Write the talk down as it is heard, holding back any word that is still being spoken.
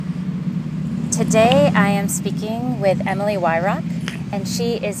Today I am speaking with Emily Wyrock, and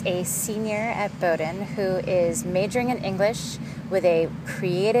she is a senior at Bowdoin who is majoring in English with a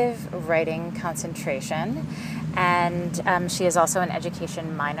creative writing concentration, and she is also an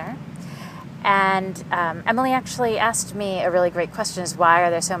education minor. And Emily actually asked me a really great question, is why are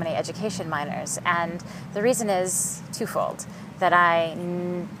there so many education minors? And the reason is twofold, that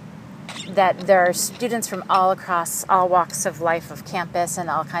there are students from all across all walks of life of campus and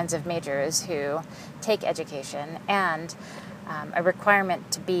all kinds of majors who take education, and a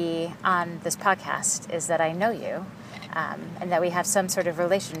requirement to be on this podcast is that I know you, and that we have some sort of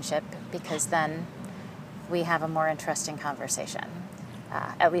relationship, because then we have a more interesting conversation,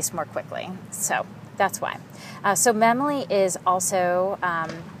 at least more quickly. So that's why. So Emily is also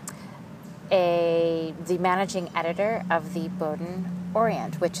the managing editor of the Bowdoin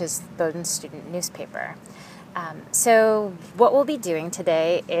Orient, which is Bowdoin's student newspaper. So what we'll be doing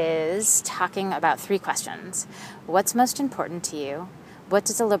today is talking about three questions. What's most important to you? What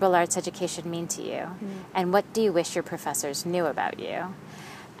does a liberal arts education mean to you? And what do you wish your professors knew about you?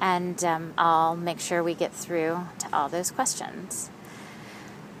 And I'll make sure we get through to all those questions.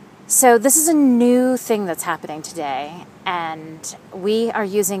 So this is a new thing that's happening today, and we are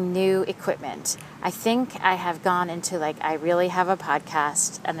using new equipment. I think I have gone into I really have a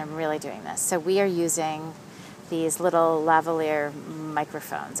podcast and I'm really doing this. So we are using these little lavalier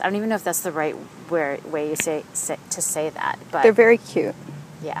microphones. I don't even know if that's the right way you say that, but they're very cute.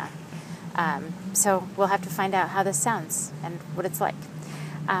 Yeah. So we'll have to find out how this sounds and what it's like.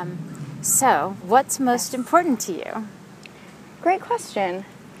 So what's most important to you? Great question.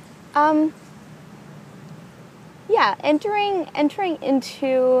 Entering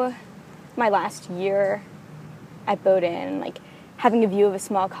into my last year at Bowdoin, having a view of a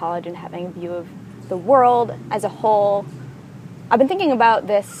small college and having a view of the world as a whole, I've been thinking about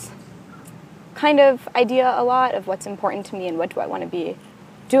this kind of idea a lot of what's important to me and what do I want to be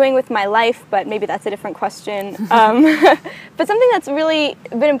doing with my life, but maybe that's a different question. But something that's really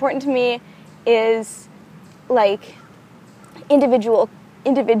been important to me is individual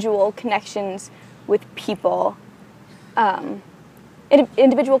connections with people,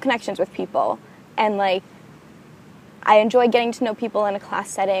 and I enjoy getting to know people in a class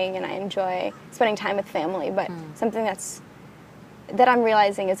setting, and I enjoy spending time with family, but something that I'm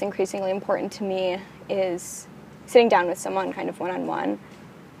realizing is increasingly important to me is sitting down with someone kind of one-on-one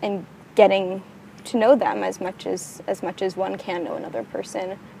and getting to know them as much as one can know another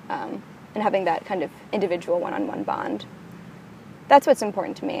person, and having that kind of individual one-on-one bond. That's what's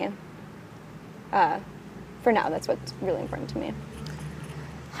important to me. For now, that's what's really important to me.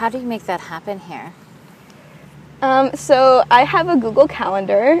 How do you make that happen here? So I have a Google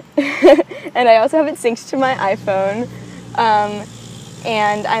Calendar, and I also have it synced to my iPhone.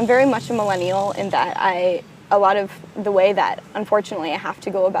 And I'm very much a millennial in that a lot of the way that, unfortunately, I have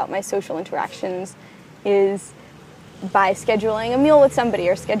to go about my social interactions is by scheduling a meal with somebody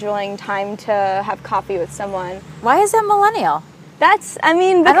or scheduling time to have coffee with someone. Why is that millennial? I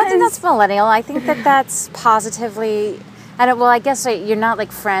don't think that's millennial. I think that's positively... I guess you're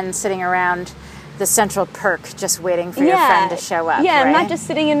not friends sitting around the Central Perk just waiting for your friend to show up, Yeah, right? I'm not just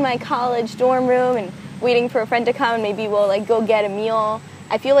sitting in my college dorm room and waiting for a friend to come and maybe we'll go get a meal.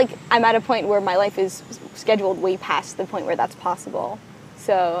 I feel like I'm at a point where my life is scheduled way past the point where that's possible.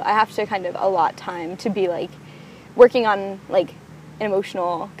 So I have to kind of allot time to be working on an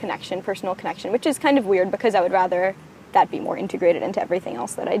emotional connection, personal connection, which is kind of weird because I would rather that be more integrated into everything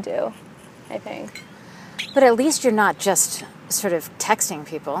else that I do, I think. But at least you're not just sort of texting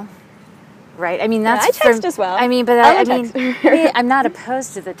people, right? I text as well. I'm not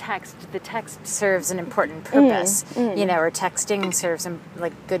opposed to the text. The text serves an important purpose, or texting serves some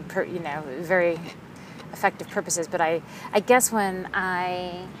good, very effective purposes. But I guess when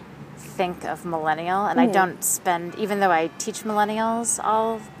I think of millennial, and I don't spend, even though I teach millennials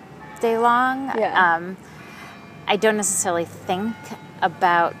all day long, I don't necessarily think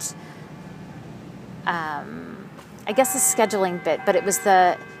about, I guess, the scheduling bit, but it was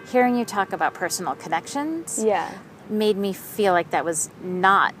the hearing you talk about personal connections made me feel like that was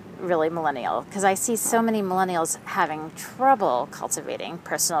not really millennial, because I see so many millennials having trouble cultivating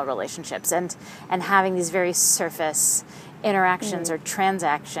personal relationships and having these very surface interactions or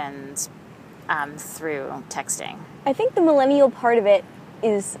transactions through texting. I think the millennial part of it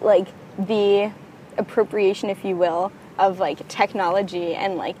is the appropriation, if you will, of technology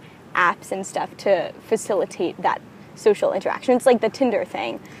and apps and stuff to facilitate that social interaction. It's the Tinder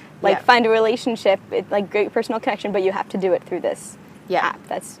thing. Find a relationship, it's great personal connection, but you have to do it through this app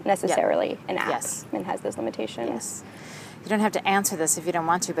that's necessarily an app and has those limitations. you don't have to answer this if you don't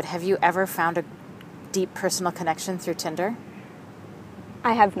want to, but have you ever found a deep personal connection through Tinder?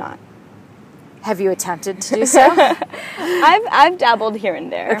 I have not. Have you attempted to do so? I've dabbled here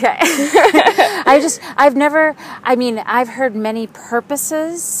and there. Okay. I've heard many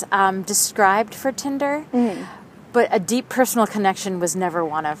purposes described for Tinder, but a deep personal connection was never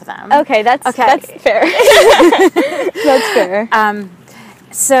one of them. Okay, that's fair. That's fair.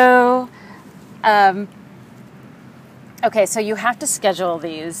 So you have to schedule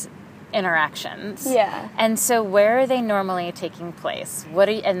these interactions. Yeah. And so where are they normally taking place? What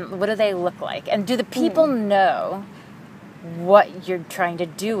do they look like? And do the people know what you're trying to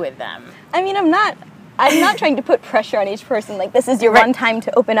do with them? I mean, I'm not trying to put pressure on each person, like this is your one time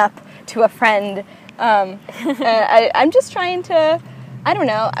to open up to a friend. I'm just trying to, I don't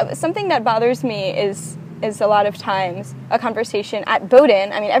know, something that bothers me is a lot of times a conversation at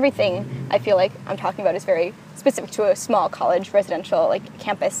Bowdoin. I mean, everything I feel like I'm talking about is very specific to a small college, residential, like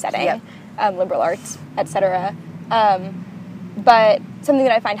campus setting, liberal arts, etc. But something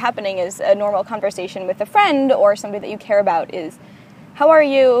that I find happening is a normal conversation with a friend or somebody that you care about is, how are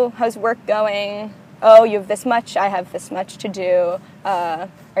you? How's work going? Oh, you have this much. I have this much to do.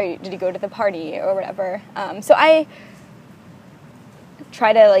 Did you go to the party or whatever? So I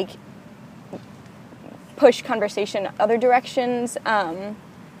try to like push conversation other directions.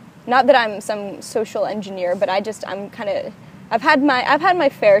 Not that I'm some social engineer, but I've had my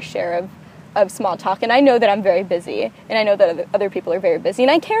fair share of small talk, and I know that I'm very busy, and I know that other people are very busy,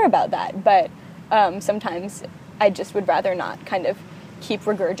 and I care about that, but sometimes I just would rather not kind of keep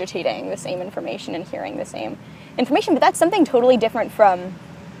regurgitating the same information and hearing the same information, but that's something totally different from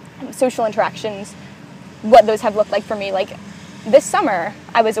social interactions, what those have looked like for me. Like, this summer,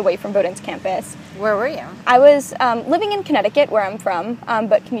 I was away from Bowdoin's campus. Where were you? I was living in Connecticut, where I'm from,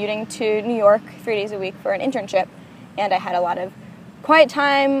 but commuting to New York 3 days a week for an internship. And I had a lot of quiet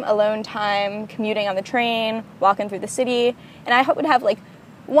time, alone time, commuting on the train, walking through the city. And I would have like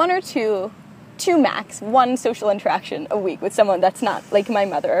one or two max, one social interaction a week with someone that's not like my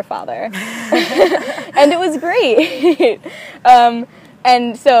mother or father. And it was great.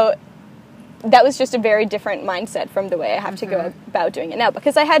 And so that was just a very different mindset from the way I have to go about doing it now,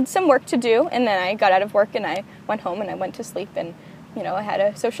 because I had some work to do, and then I got out of work and I went home and I went to sleep, and I had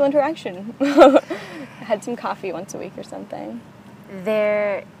a social interaction. I had some coffee once a week or something.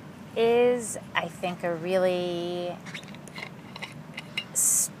 There is, I think, a really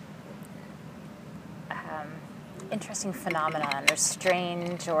interesting phenomenon, or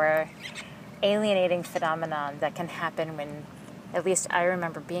strange or alienating phenomenon that can happen when, at least I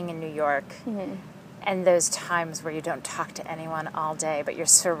remember being in New York, and those times where you don't talk to anyone all day, but you're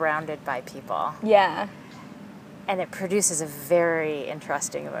surrounded by people. Yeah. And it produces a very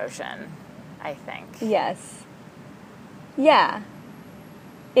interesting emotion, I think. Yes. Yeah.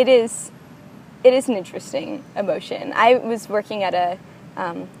 It is an interesting emotion. I was working at a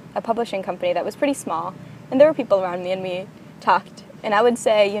publishing company that was pretty small, and there were people around me, and we talked. And I would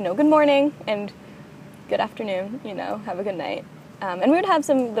say, good morning, and good afternoon, have a good night. And we would have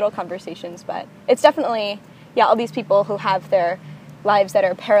some little conversations, but it's definitely, all these people who have their lives that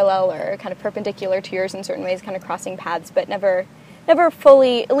are parallel or kind of perpendicular to yours in certain ways, kind of crossing paths, but never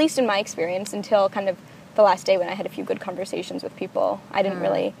fully, at least in my experience, until kind of the last day when I had a few good conversations with people. I didn't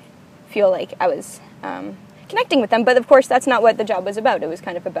really feel like I was connecting with them, but of course that's not what the job was about. It was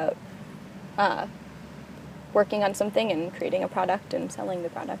kind of about working on something and creating a product and selling the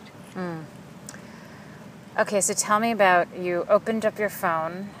product. Okay, so tell me about, you opened up your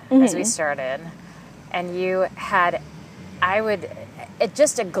phone as we started, and you had, at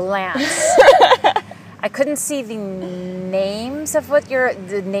just a glance, I couldn't see the names of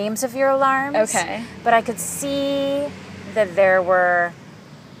your alarms. Okay. But I could see that there were,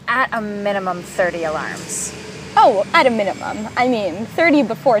 at a minimum, 30 alarms. Oh, at a minimum. I mean, 30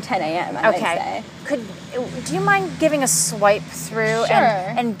 before 10 a.m., I might say. Do you mind giving a swipe through Sure.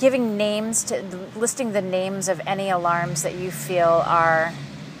 and giving names listing the names of any alarms that you feel are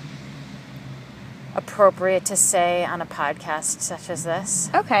appropriate to say on a podcast such as this?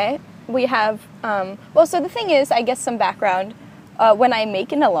 Okay. We have, so the thing is, I guess some background, when I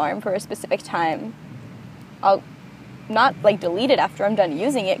make an alarm for a specific time, I'll not delete it after I'm done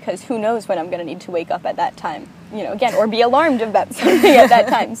using it, because who knows when I'm going to need to wake up at that time, again, or be alarmed about something at that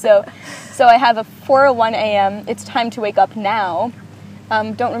time. So I have a 4:01 a.m. It's time to wake up now.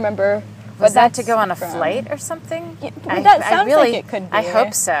 Don't remember. Was that to go on a flight or something? Yeah, that sounds like it could be. I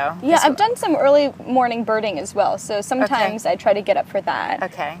hope so. Yeah, I've done some early morning birding as well, so sometimes I try to get up for that.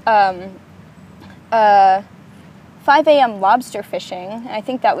 Okay. 5 a.m. lobster fishing. I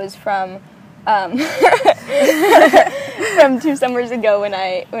think that was from from 2 summers ago when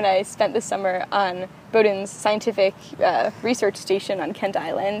I spent the summer on Bowdoin's scientific research station on Kent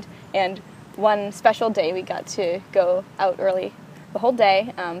Island, and one special day we got to go out early the whole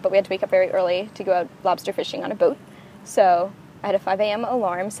day, but we had to wake up very early to go out lobster fishing on a boat. So I had a 5 a.m.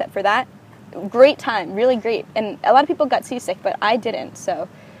 alarm set for that. Great time, really great. And a lot of people got seasick, but I didn't, so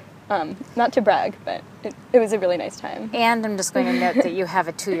not to brag, but it was a really nice time. And I'm just going to note that you have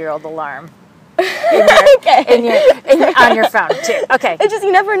a 2-year-old alarm on your phone, too. Okay. It's just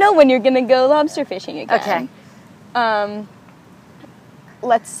you never know when you're going to go lobster fishing again. Okay.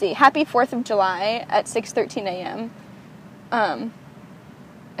 Let's see. Happy 4th of July at 6:13 a.m. I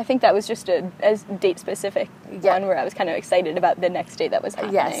think that was just a date-specific one where I was kind of excited about the next day that was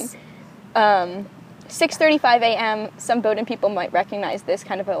happening. Yes. 6:35 a.m., some Bowdoin people might recognize this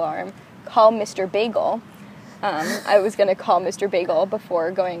kind of alarm. Call Mr. Bagel. I was going to call Mr. Bagel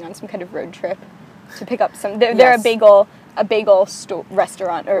before going on some kind of road trip to pick up some... They're a bagel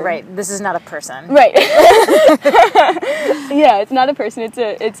restaurant. Right, this is not a person. Right. Yeah, it's not a person.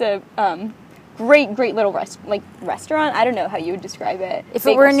 It's a great little restaurant. I don't know how you would describe it. If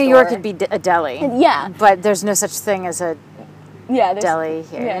it were in New York, it'd be a deli. Yeah. But there's no such thing as a deli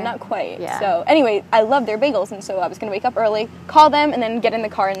here. Yeah, not quite. Yeah. So anyway, I love their bagels, and so I was going to wake up early, call them, and then get in the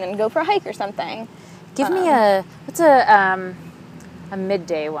car and then go for a hike or something. Give me what's a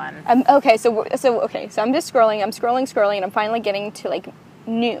midday one? Okay, so I'm just scrolling, and I'm finally getting to like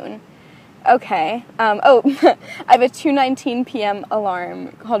noon. Okay. I have a 2:19 p.m.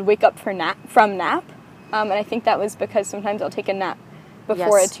 alarm called Wake Up from Nap, and I think that was because sometimes I'll take a nap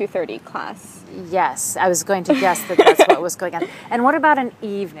before a 2:30 class. Yes, I was going to guess that that's what was going on. And what about an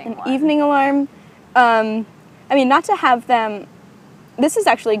evening one? Evening alarm? I mean, not to have them... This is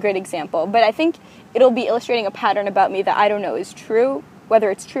actually a great example, but I think it'll be illustrating a pattern about me that I don't know is true, whether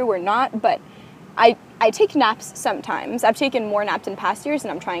it's true or not, but I take naps sometimes. I've taken more naps in past years,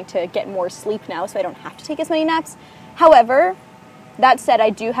 and I'm trying to get more sleep now so I don't have to take as many naps. However, that said, I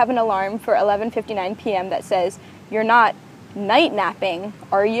do have an alarm for 11:59 p.m. that says, "You're not night napping,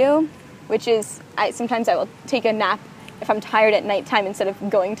 are you?" Which is, sometimes I will take a nap if I'm tired at nighttime instead of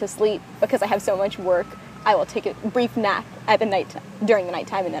going to sleep because I have so much work. I will take a brief nap during the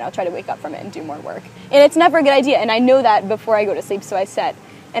nighttime, and then I'll try to wake up from it and do more work. And it's never a good idea, and I know that before I go to sleep, so I set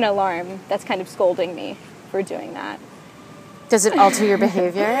an alarm that's kind of scolding me for doing that. Does it alter your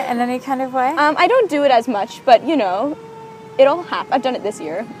behavior in any kind of way? I don't do it as much, but, it'll happen. I've done it this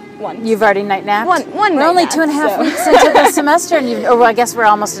year once. You've already night napped? One We're only 2.5 weeks into the semester, and I guess we're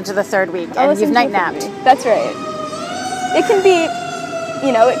almost into the 3rd week, and you've night napped. That's right. It can be...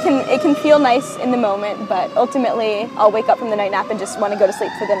 it can feel nice in the moment, but ultimately I'll wake up from the night nap and just want to go to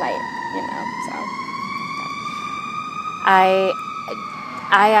sleep for the night, so.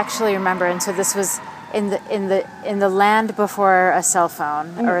 I actually remember, and so this was in the land before a cell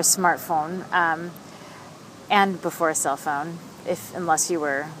phone or a smartphone, and before a cell phone, unless you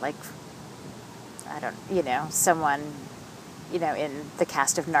were like, someone, in the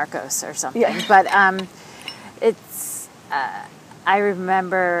cast of Narcos or something. Yeah. But it's. I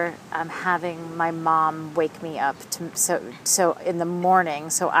remember having my mom wake me up so in the morning.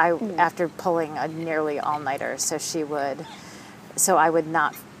 So after pulling a nearly all-nighter, so I would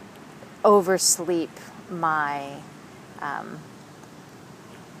not oversleep my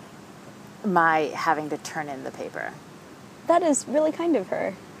having to turn in the paper. That is really kind of her.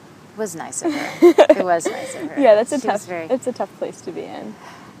 It was nice of her. It was nice of her. Yeah, it's a tough place to be in.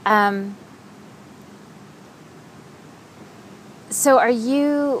 So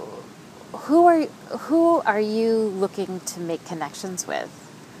who are you looking to make connections with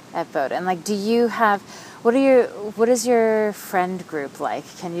at Bowdoin? Like, do you have, what is your friend group like?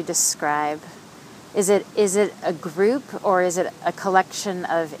 Can you describe, is it a group or is it a collection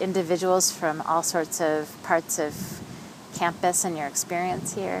of individuals from all sorts of parts of campus and your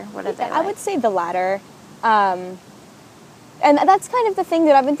experience here? What are they like? I would say the latter. And that's kind of the thing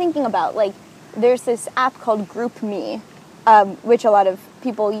that I've been thinking about. Like, there's this app called GroupMe, which a lot of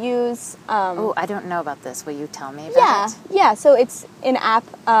people use. I don't know about this. Will you tell me about it? Yeah. So it's an app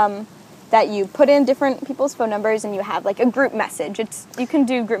that you put in different people's phone numbers and you have like a group message. You can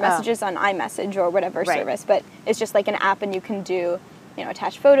do group messages on iMessage or whatever service, but it's just like an app, and you can do,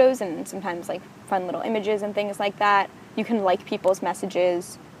 attach photos and sometimes like fun little images and things like that. You can like people's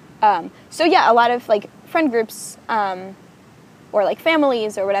messages. So yeah, a lot of like friend groups or like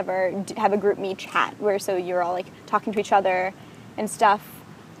families or whatever have a GroupMe chat so you're all like talking to each other and stuff.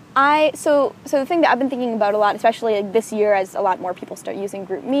 So the thing that I've been thinking about a lot, especially like this year as a lot more people start using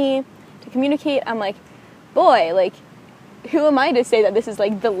GroupMe to communicate, I'm like, boy, like, who am I to say that this is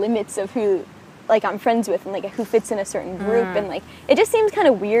like the limits of who like I'm friends with and like who fits in a certain group, and like it just seems kind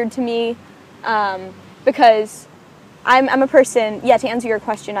of weird to me, because I'm a person. Yeah, to answer your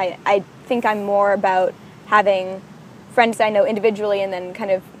question, I think I'm more about having friends that I know individually, and then kind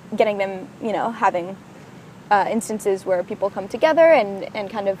of getting them, you know, having instances where people come together and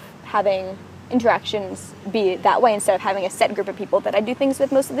kind of having interactions be that way instead of having a set group of people that I do things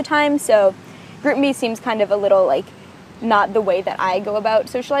with most of the time. So GroupMe seems kind of a little like not the way that I go about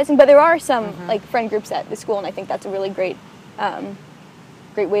socializing, but there are some like friend groups at the school, and I think that's a really great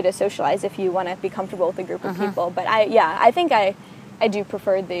great way to socialize if you want to be comfortable with a group of people. But I think I do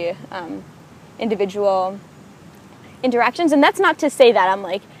prefer the individual interactions, and that's not to say that I'm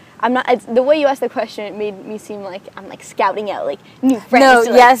not. The way you asked the question, it made me seem like I'm like scouting out like new friends. No,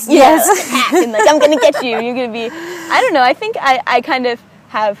 to, yes, like, yes. Like, attack and like I'm gonna get you. You're gonna be. I don't know. I think I kind of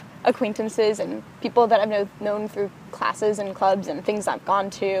have acquaintances and people that I've known through classes and clubs and things I've gone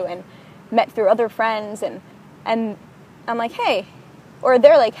to and met through other friends, and I'm like, hey, or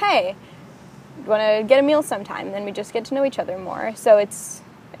they're like, hey, you want to get a meal sometime? And then we just get to know each other more. So it's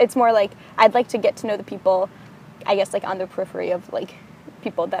more like I'd like to get to know the people, I guess, like on the periphery of like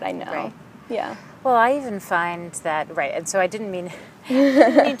people that I know. Right. Yeah. Well, I even find that, right, and so I didn't mean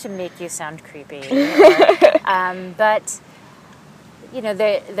to make you sound creepy, but, you know,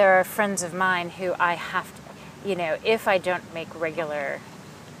 there are friends of mine who I have to, you know, if I don't make regular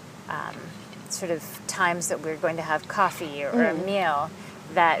sort of times that we're going to have coffee or a meal,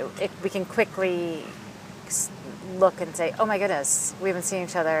 that we can quickly look and say, oh my goodness, we haven't seen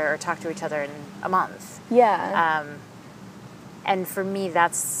each other or talked to each other in a month. Yeah. And for me,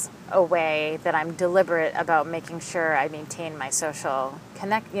 that's a way that I'm deliberate about making sure I maintain my social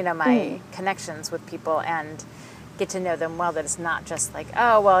my connections with people and get to know them well. That it's not just like,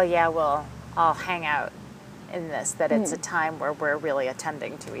 oh, well, yeah, we'll all hang out in this. That it's a time where we're really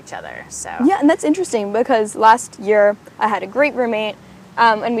attending to each other. So yeah, and that's interesting because last year I had a great roommate,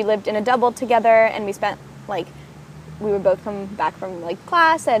 and we lived in a double together, and we spent like. We would both come back from like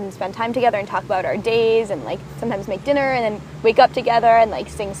class and spend time together and talk about our days and like sometimes make dinner and then wake up together and like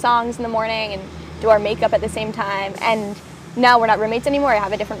sing songs in the morning and do our makeup at the same time. And now we're not roommates anymore. I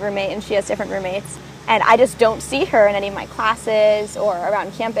have a different roommate and she has different roommates, and I just don't see her in any of my classes or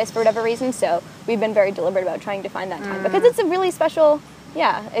around campus for whatever reason. So we've been very deliberate about trying to find that time because it's a really special,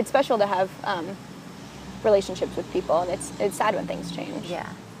 it's special to have relationships with people, and it's sad when things change.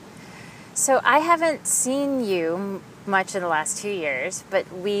 Yeah. So I haven't seen you much in the last 2 years,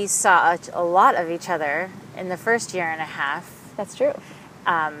 but we saw a lot of each other in the first year and a half. That's true.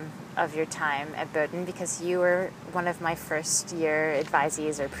 Of your time at Bowdoin, because you were one of my first year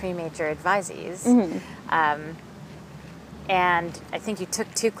advisees or pre-major advisees. And I think you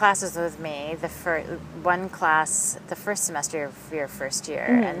took 2 classes with me, one class the first semester of your first year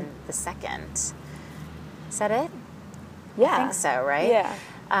and the second. Is that it? Yeah. I think so, right? Yeah.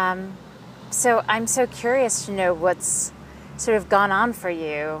 So I'm so curious to know what's sort of gone on for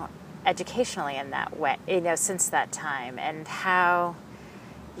you educationally in that way, you know, since that time, and how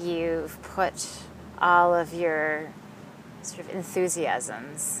you've put all of your sort of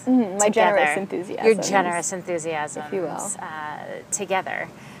enthusiasms my together, generous enthusiasms. your generous enthusiasms, if you will. Together.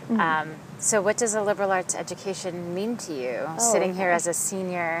 So what does a liberal arts education mean to you, sitting here as a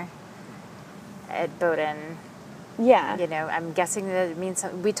senior at Bowdoin? Yeah. You know, I'm guessing that it means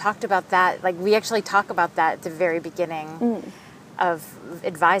something. We talked about that, like we actually talk about that at the very beginning of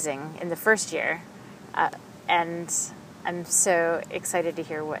advising in the first year. And I'm so excited to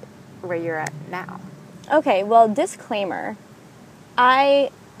hear where you're at now. Okay, well, disclaimer. I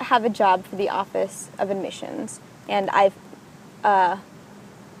have a job for the Office of Admissions, and I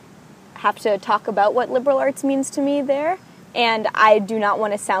have to talk about what liberal arts means to me there, and I do not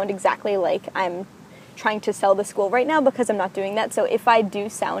want to sound exactly like I'm trying to sell the school right now, because I'm not doing that. So if I do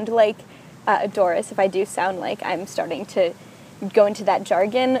sound like Doris, if I do sound like I'm starting to go into that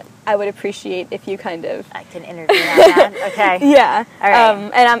jargon, I would appreciate if you kind of... I can intervene on that. Okay. Yeah. All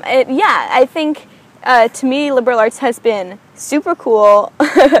right. I think to me, liberal arts has been super cool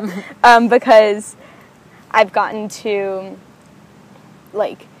because I've gotten to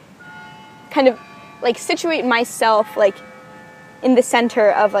like kind of like situate myself like in the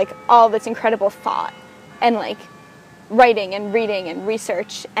center of like all this incredible thought and like writing and reading and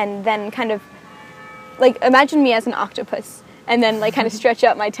research, and then kind of like imagine me as an octopus and then like kind of stretch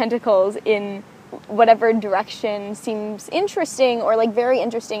out my tentacles in whatever direction seems interesting or like very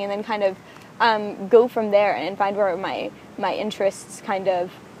interesting, and then kind of go from there and find where my interests kind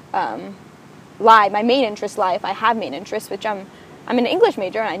of lie, my main interests lie, if I have main interests, which I'm an English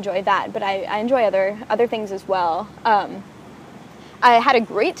major and I enjoy that, but I enjoy other things as well. I had a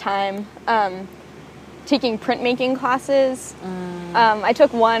great time taking printmaking classes. I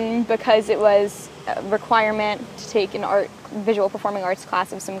took one because it was a requirement to take an visual performing arts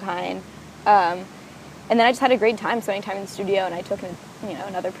class of some kind. And then I just had a great time spending time in the studio, and I took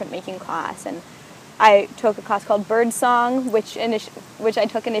another printmaking class, and I took a class called Birdsong, which I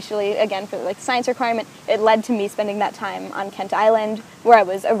took initially, again, for like science requirement. It led to me spending that time on Kent Island, where I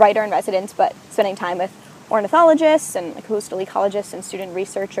was a writer in residence, but spending time with ornithologists and like coastal ecologists and student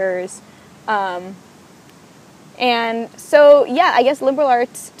researchers. And so, yeah, I guess liberal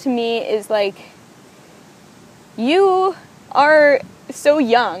arts to me is like, you are so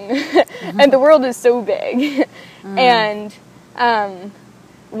young and the world is so big. And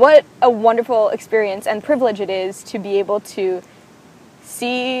what a wonderful experience and privilege it is to be able to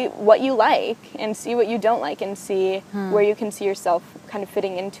see what you like and see what you don't like and see where you can see yourself kind of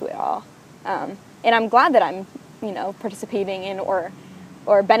fitting into it all. And I'm glad that I'm, participating in or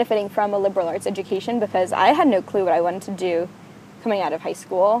benefiting from a liberal arts education, because I had no clue what I wanted to do coming out of high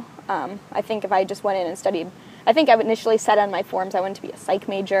school. I think if I just went in and studied, I think I initially said on my forms I wanted to be a psych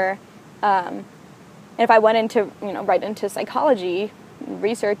major. And if I went into, right into psychology,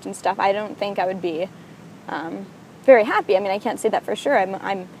 research and stuff, I don't think I would be very happy. I mean, I can't say that for sure.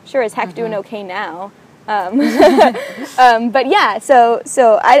 I'm sure as heck doing okay now. But yeah, so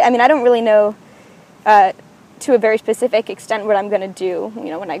I don't really know to a very specific extent what I'm going to do,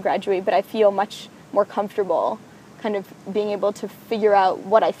 when I graduate, but I feel much more comfortable kind of being able to figure out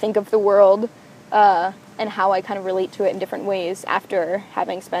what I think of the world and how I kind of relate to it in different ways after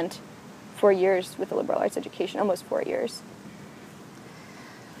having spent 4 years with a liberal arts education, almost 4 years.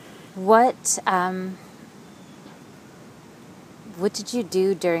 What did you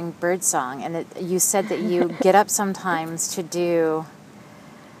do during Birdsong? And you said that you get up sometimes to do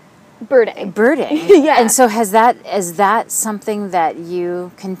birding. Yeah. And so is that something that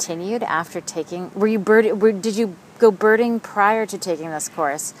you continued after taking? Did you go birding prior to taking this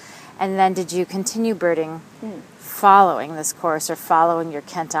course, and then did you continue birding following this course or following your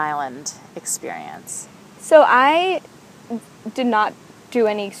Kent Island experience? So I did not do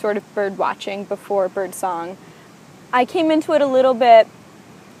any sort of bird watching before Birdsong. I came into it a little bit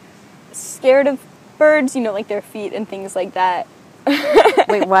scared of birds, like their feet and things like that.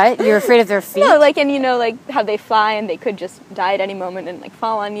 Wait, what? You're afraid of their feet? No, like how they fly and they could just die at any moment and like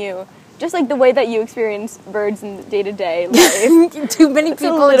fall on you. Just like the way that you experience birds in day-to-day life. Too many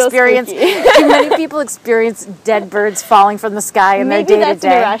people experience dead birds falling from the sky in their day-to-day. Maybe that's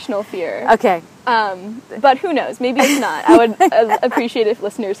an irrational fear. Okay. But who knows? Maybe it's not. I would appreciate if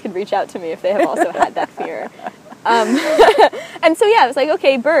listeners could reach out to me if they have also had that fear. And so, yeah, it was like,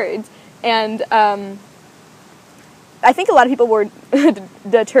 okay, birds. And I think a lot of people were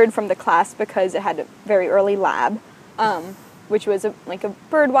deterred from the class because it had a very early lab, which was a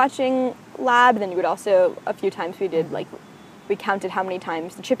bird watching lab. Then you would also, a few times we counted how many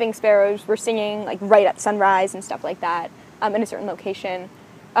times the chipping sparrows were singing, like right at sunrise and stuff like that, in a certain location.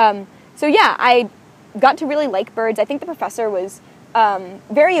 So yeah, I got to really like birds. I think the professor was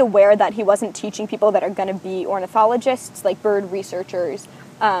very aware that he wasn't teaching people that are going to be ornithologists, like bird researchers.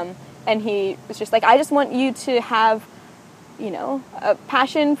 And he was just like, I just want you to have, a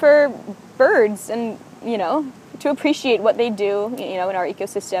passion for birds and, to appreciate what they do, in our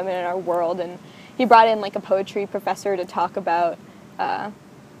ecosystem and in our world. And he brought in like a poetry professor to talk about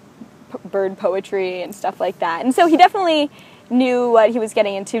bird poetry and stuff like that. And so he definitely knew what he was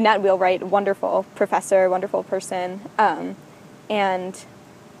getting into. Nat Wheelwright, wonderful professor, wonderful person. And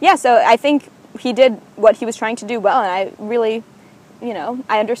yeah, so I think he did what he was trying to do well, and I really,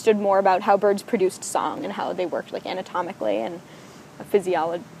 I understood more about how birds produced song and how they worked like anatomically and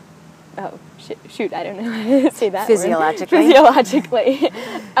physiology. Oh, shoot, I don't know how to say that Physiologically. Word. Physiologically.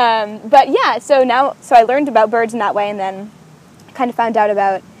 But yeah, so I learned about birds in that way, and then kind of found out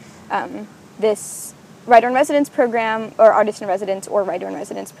about this writer-in-residence program, or artist-in-residence, or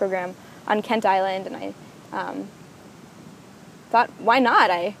writer-in-residence program on Kent Island, and I thought, why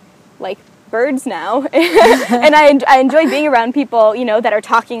not? I like birds now, and I enjoy being around people, that are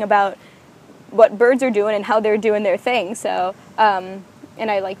talking about what birds are doing and how they're doing their thing. So, and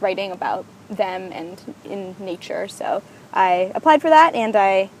I like writing about them and in nature. So I applied for that, and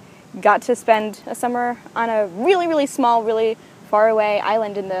I got to spend a summer on a really, really small, really far away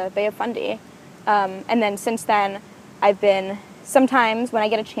island in the Bay of Fundy. And then since then, I've been sometimes, when I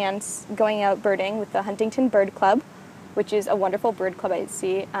get a chance, going out birding with the Huntington Bird Club, which is a wonderful bird club I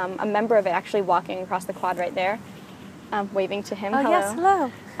see. A member of it actually walking across the quad right there, waving to him. Oh, hello. yes,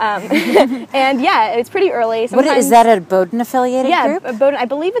 hello. And yeah, it's pretty early. What is that, a Bowdoin affiliated group? Yeah, Bowdoin. I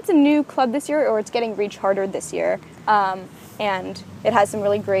believe it's a new club this year, or it's getting rechartered this year. And it has some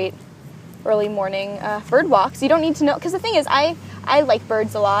really great early morning bird walks. You don't need to know, because the thing is, I like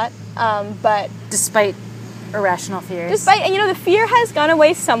birds a lot, but Despite irrational fears. the fear has gone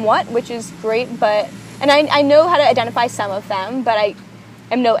away somewhat, which is great, and I know how to identify some of them, but I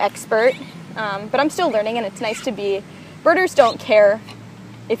am no expert, but I'm still learning, and it's nice to be. Birders don't care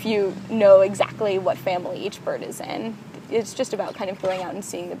if you know exactly what family each bird is in. It's just about kind of going out and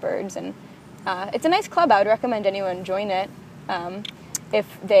seeing the birds, and it's a nice club. I would recommend anyone join it if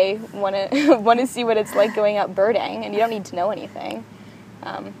they want to see what it's like going out birding, and you don't need to know anything.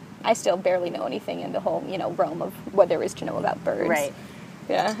 I still barely know anything in the whole, realm of what there is to know about birds. Right.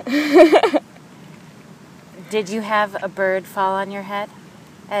 Yeah. Did you have a bird fall on your head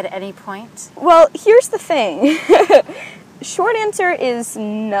at any point? Well, here's the thing. Short answer is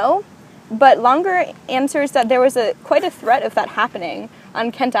no, but longer answer is that there was quite a threat of that happening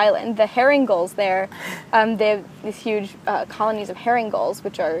on Kent Island. The herring gulls there, they have these huge colonies of herring gulls,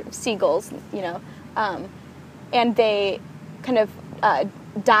 which are seagulls, and they kind of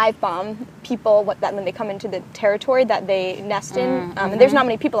dive bomb people when they come into the territory that they nest in. And there's not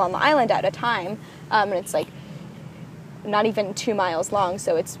many people on the island at a time, and it's like not even 2 miles long,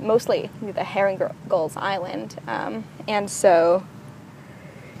 so it's mostly the herring gulls island. And so,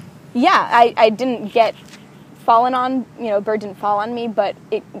 yeah, I didn't get fallen on, a bird didn't fall on me, but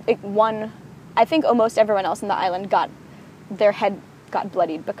it won. I think almost everyone else on the island their head got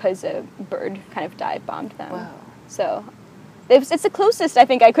bloodied because a bird kind of dive bombed them. Whoa. So it's the closest I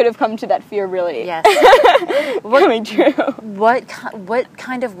think I could have come to that fear, really. Yes. Coming true. What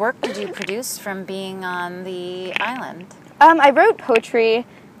kind of work did you produce from being on the island? I wrote poetry,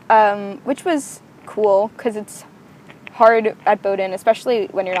 which was cool because it's hard at Bowdoin, especially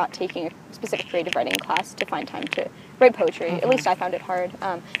when you're not taking a specific creative writing class, to find time to write poetry. At least I found it hard.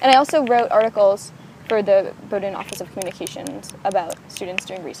 And I also wrote articles for the Bowdoin Office of Communications about students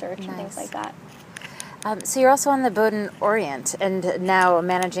doing research and things like that. So you're also on the Bowdoin Orient and now a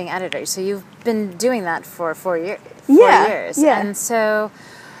managing editor. So you've been doing that for 4 years. Yeah. And so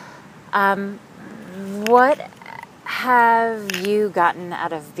what have you gotten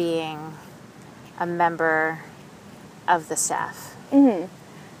out of being a member of the staff? I mean,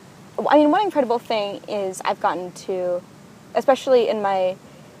 one incredible thing is I've gotten to, especially in my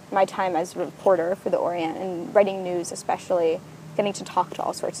time as a reporter for the Orient and writing news especially, getting to talk to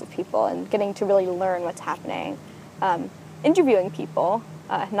all sorts of people and getting to really learn what's happening, interviewing people,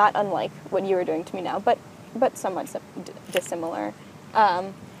 not unlike what you were doing to me now, but somewhat dissimilar.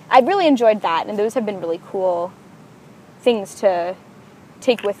 I've really enjoyed that, and those have been really cool things to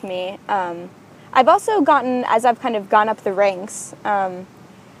take with me. I've also gotten, as I've kind of gone up the ranks,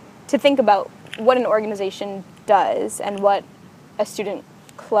 to think about what an organization does and what a student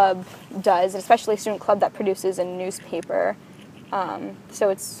club does, and especially a student club that produces a newspaper. So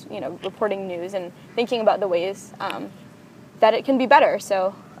it's, reporting news and thinking about the ways that it can be better.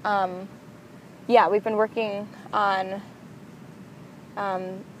 So, we've been working on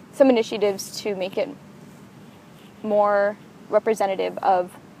some initiatives to make it more representative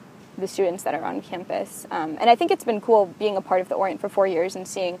of the students that are on campus. And I think it's been cool being a part of the Orient for 4 years and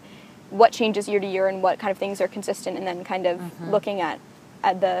seeing what changes year to year and what kind of things are consistent, and then kind of looking at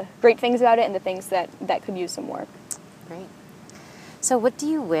the great things about it and the things that could use some work. Great. So what do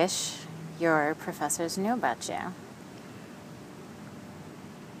you wish your professors knew about you?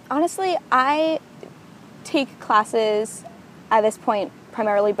 Honestly, I take classes at this point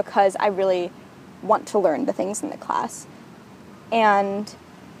primarily because I really want to learn the things in the class. And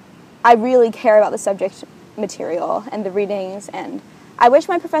I really care about the subject material and the readings, and I wish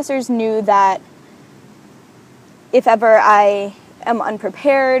my professors knew that if ever I am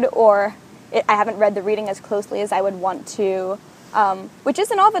unprepared or I haven't read the reading as closely as I would want to, which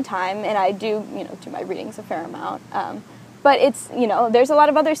isn't all the time, and I do, do my readings a fair amount, but it's, there's a lot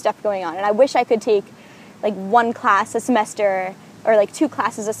of other stuff going on, and I wish I could take like one class a semester or like 2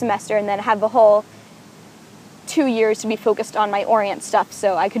 classes a semester and then have a whole 2 years to be focused on my Orient stuff,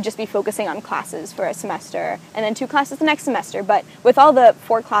 so I could just be focusing on classes for a semester and then 2 classes the next semester. But with all the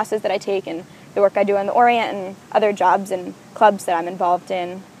 4 classes that I take and the work I do on the Orient and other jobs and clubs that I'm involved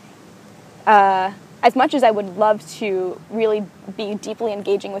in, as much as I would love to really be deeply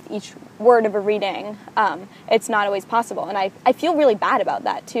engaging with each word of a reading, it's not always possible. And I feel really bad about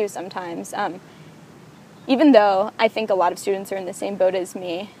that too sometimes. Even though I think a lot of students are in the same boat as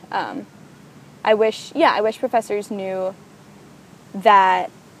me, I wish professors knew that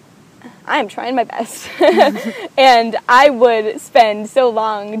I'm trying my best. And I would spend so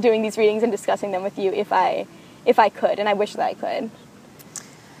long doing these readings and discussing them with you if I could, and I wish that I could.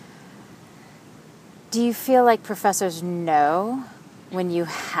 Do you feel like professors know when you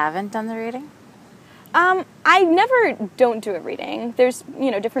haven't done the reading? I never don't do a reading. There's,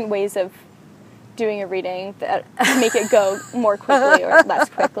 different ways of doing a reading that make it go more quickly or less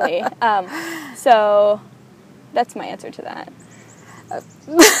quickly. So that's my answer to that.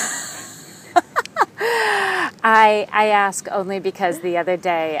 I ask only because the other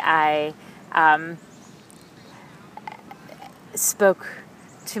day I spoke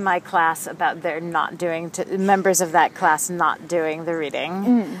to my class about their not doing, members of that class not doing the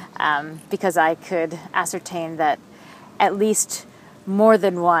reading, because I could ascertain that at least more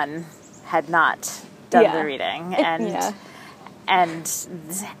than one had not done the reading, and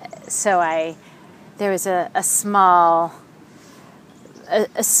so there was a small,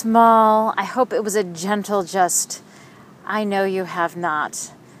 I hope it was a gentle just, I know you have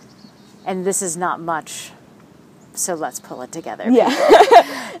not, and this is not much, so let's pull it together.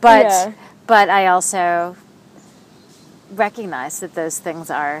 But I also recognize that those things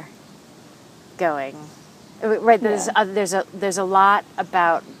are going right. There's a lot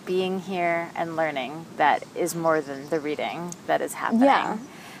about being here and learning that is more than the reading that is happening.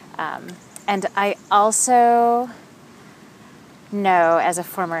 And I also know, as a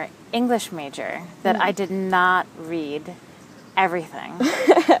former English major, that I did not read everything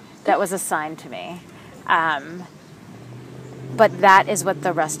that was assigned to me. But that is what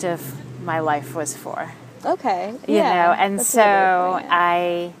the rest of my life was for. Okay. You know, and so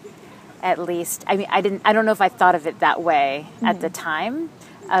I don't know if I thought of it that way at the time,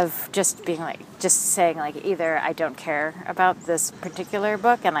 of just saying either I don't care about this particular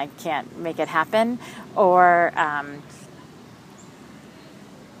book and I can't make it happen, or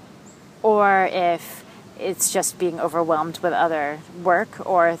if it's just being overwhelmed with other work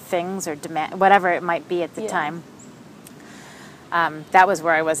or things or demand, whatever it might be at the time. That was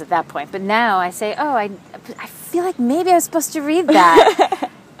where I was at that point. But now I say, I feel like maybe I was supposed to read that.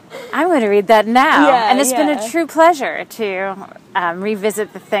 I'm going to read that now. And it's been a true pleasure to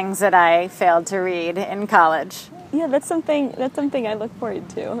revisit the things that I failed to read in college. Yeah, that's something I look forward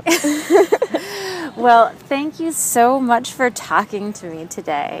to. Well, thank you so much for talking to me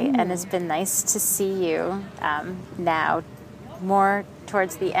today. And it's been nice to see you now, more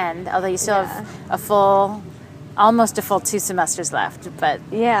towards the end, although you still have almost a full 2 semesters left, but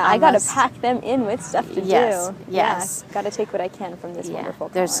I got to pack them in with stuff to do. Yes. Got to take what I can from this wonderful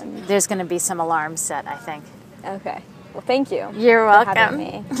college. college. There's going to be some alarms set, I think. Okay. Well, thank you. You're welcome. For having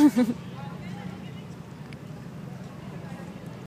me.